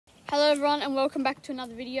Hello everyone and welcome back to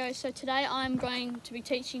another video. So today I'm going to be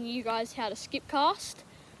teaching you guys how to skip cast.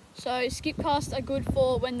 So skip casts are good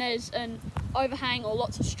for when there's an overhang or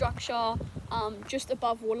lots of structure just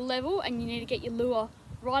above water level and you need to get your lure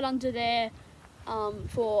right under there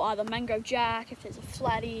for either mangrove jack, if there's a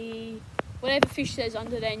flatty, whatever fish there's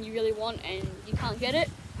under there and you really want and you can't get it.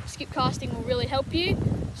 Skip casting will really help you.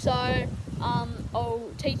 So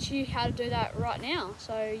I'll teach you how to do that right now.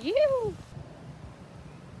 So you.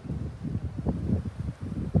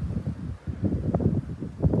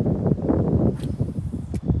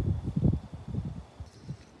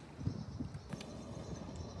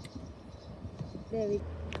 There we go.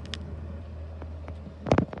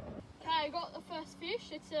 Okay, I got the first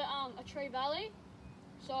fish. It's a tree valley.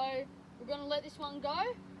 So we're going to let this one go.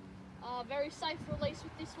 Very safe release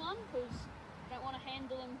with this one because you don't want to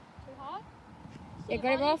handle them too hard. Yeah,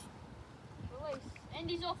 got him off. Release. And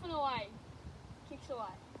he's off and away. Kicks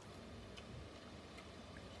away.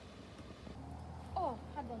 Oh,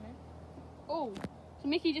 had one then. Oh, so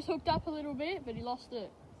Mickey just hooked up a little bit, but he lost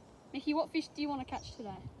it. Mickey, what fish do you want to catch today?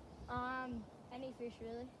 Any fish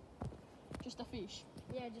really. Just a fish?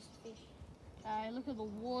 Yeah, just a fish. Look at the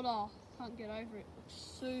water. Can't get over it. Looks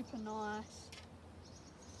super nice.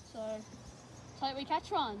 So hope we catch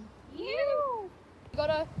one. You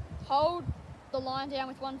gotta hold the line down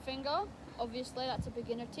with one finger. Obviously, that's a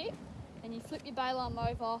beginner tip. And you flip your bail arm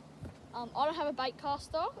over. I don't have a bait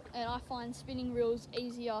caster, and I find spinning reels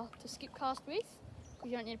easier to skip cast with because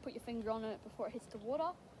you don't need to put your finger on it before it hits the water.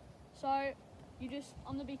 So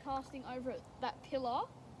I'm gonna be casting over that pillar,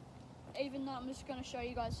 even though I'm just gonna show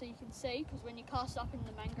you guys so you can see, because when you cast up in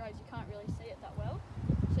the mangroves you can't really see it that well.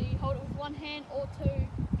 So you hold it with one hand or two.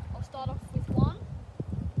 I'll start off with one.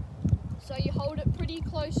 So you hold it pretty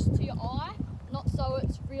close to your eye, not so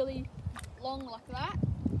it's really long like that.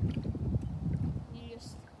 You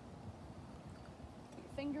just put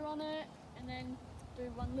your finger on it and then do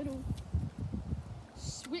one little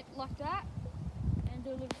swip like that and do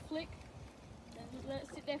a little flick. Let it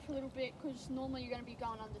sit there for a little bit because normally you're going to be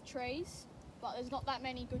going under trees, but there's not that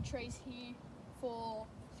many good trees here for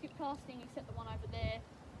skip casting except the one over there,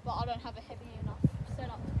 but I don't have a heavy enough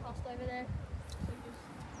setup to cast over there. So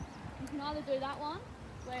you can either do that one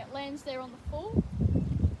where it lands there on the full,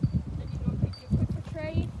 then you do a quicker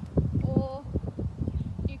tree, or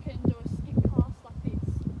you can do a skip cast like this,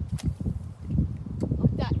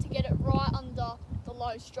 like that, to get it right under the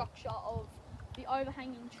low structure of the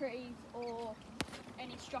overhanging trees or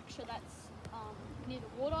any structure that's near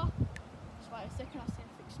the water. Just wait a second, I just need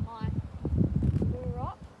to fix my lure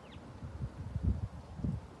up.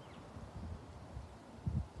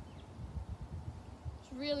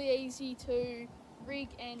 It's really easy to rig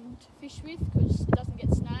and fish with because it doesn't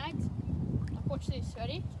get snagged. Like, watch this,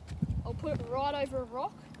 ready? I'll put it right over a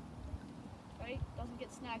rock. Ready? Doesn't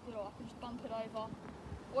get snagged at all. I can just bump it over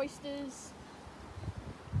oysters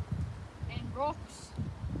and rocks.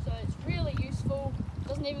 So it's really useful.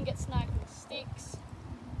 Doesn't even get snagged with sticks.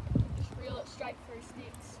 Just reel it straight through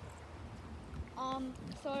sticks.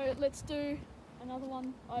 So let's do another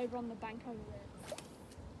one over on the bank over there.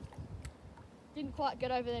 Didn't quite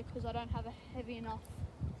get over there because I don't have a heavy enough.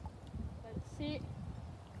 Let it sit,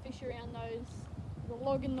 fish around the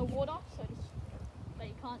log in the water, so just that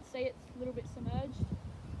you can't see it's a little bit submerged.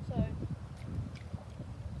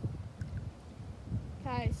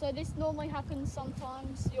 Okay, so this normally happens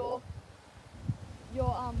sometimes. Your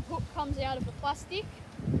hook comes out of the plastic.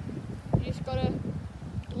 You just got to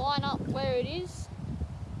line up where it is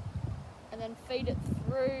and then feed it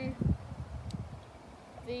through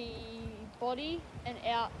the body and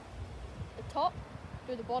out the top,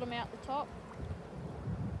 through the bottom out the top.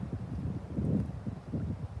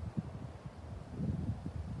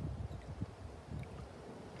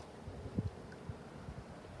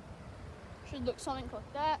 Should look something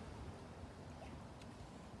like that.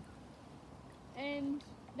 And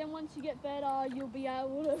then once you get better, you'll be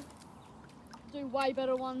able to do way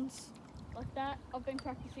better ones like that. I've been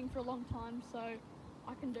practicing for a long time, so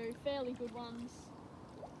I can do fairly good ones.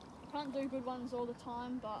 I can't do good ones all the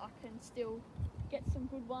time, but I can still get some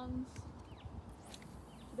good ones,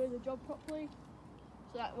 do the job properly.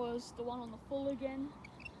 So that was the one on the full again.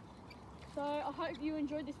 So I hope you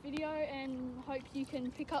enjoyed this video and hope you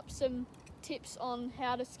can pick up some tips on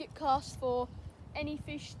how to skip cast for any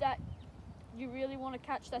fish that you really want to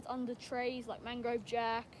catch that's under trees, like mangrove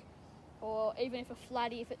jack, or even if a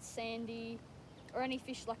flatty, if it's sandy, or any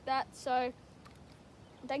fish like that. So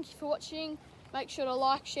thank you for watching. Make sure to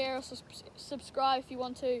like, share, or subscribe if you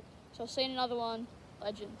want to. So I'll see you in another one.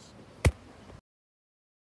 Legends.